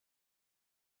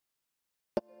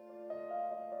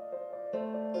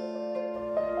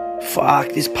Fuck,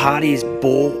 this party is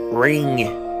boring.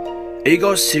 Are you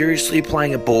guys seriously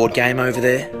playing a board game over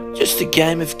there? Just a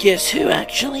game of guess who,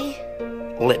 actually?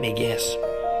 Let me guess.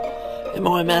 Am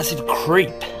I a massive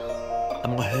creep?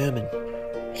 Am I Herman?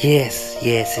 Yes,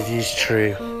 it is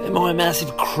true. Am I a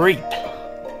massive creep?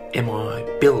 Am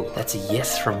I Bill? That's a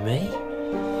yes from me.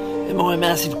 Am I a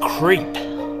massive creep?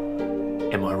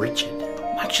 Am I Richard?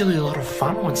 I'm actually a lot of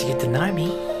fun once you get to know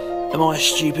me. Am I a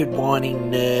stupid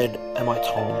whining nerd? Am I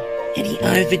Tom? Any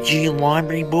overdue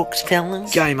library books,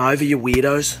 fellas? Game over, you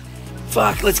weirdos.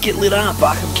 Fuck, let's get lit up.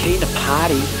 Fuck, I'm keen to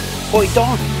party. Oi,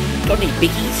 Don, got any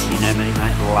bickies? You know me,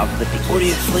 mate, love the bickies. What do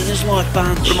you flingers like,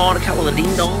 bunch? Wouldn't mind a couple of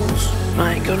ding-dongs?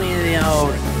 Mate, got any of the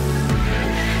old...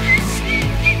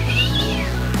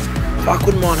 Fuck,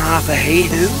 wouldn't mind half a heat.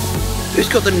 Who's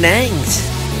got the nangs?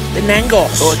 The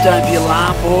nangos? Oh, don't be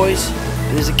alarmed, boys.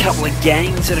 There's a couple of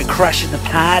gangs that are crashing the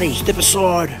party. Step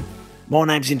aside. My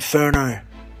name's Inferno.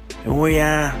 And we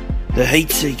are the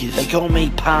Heatseekers. They call me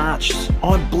Parched.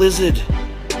 I'm Blizzard.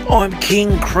 I'm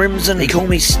King Crimson. They call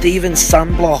me Steven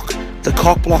Sunblock, the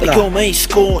cockblocker. They call me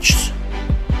Scorched.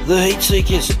 The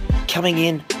Heatseekers coming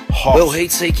in hot. Well,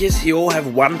 Heatseekers, you all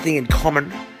have one thing in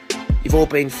common. You've all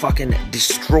been fucking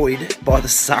destroyed by the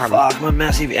sun. Fuck, I'm a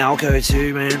massive alco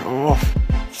too, man. Oh,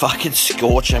 fucking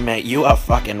Scorcher, mate. You are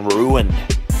fucking ruined.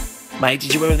 Mate,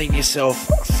 did you ever think to yourself,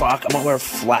 fuck, I might wear a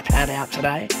flap hat out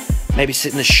today? Maybe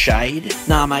sit in the shade?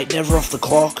 Nah, mate, never off the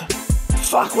clock.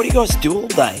 Fuck, what do you guys do all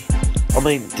day? I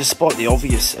mean, despite the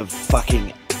obvious of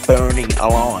fucking burning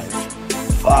alive.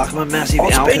 Fuck, I'm a massive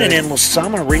alco. It's been an endless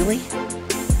summer, really.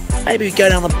 Maybe we go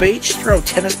down the beach, throw a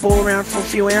tennis ball around for a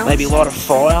few hours. Maybe light a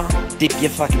fire, dip your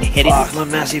fucking head in. Fuck, I'm a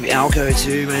massive alco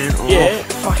too, man. Oh. Yeah,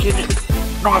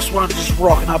 fucking nice one, just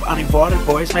rocking up uninvited,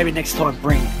 boys. Maybe next time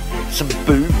bring some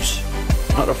booze,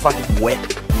 not a fucking wet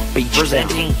beach.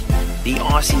 Presenting the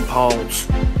Icy Poles,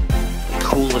 the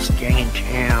coolest gang in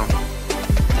town.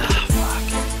 Ah, fuck.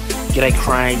 G'day,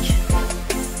 Craig.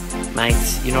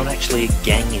 Mate, you're not actually a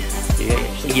gang. You're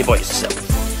actually here by yourself.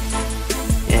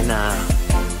 And,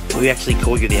 we actually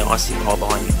call you the Icy Pole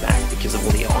behind your back because of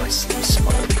all the ice and the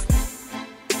smoke.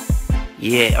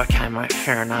 Yeah, okay, mate,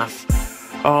 fair enough.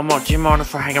 Oh, mate, do you mind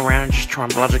if I hang around and just try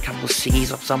and blood a couple of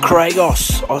ciggies off someone?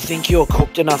 Kragos, I think you're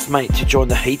cooked enough, mate, to join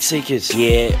the Heatseekers.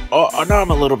 Yeah, I know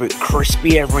I'm a little bit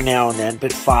crispy every now and then,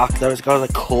 but fuck, those guys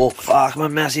are cool. Fuck, I'm a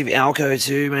massive alco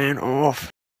too, man. Oh.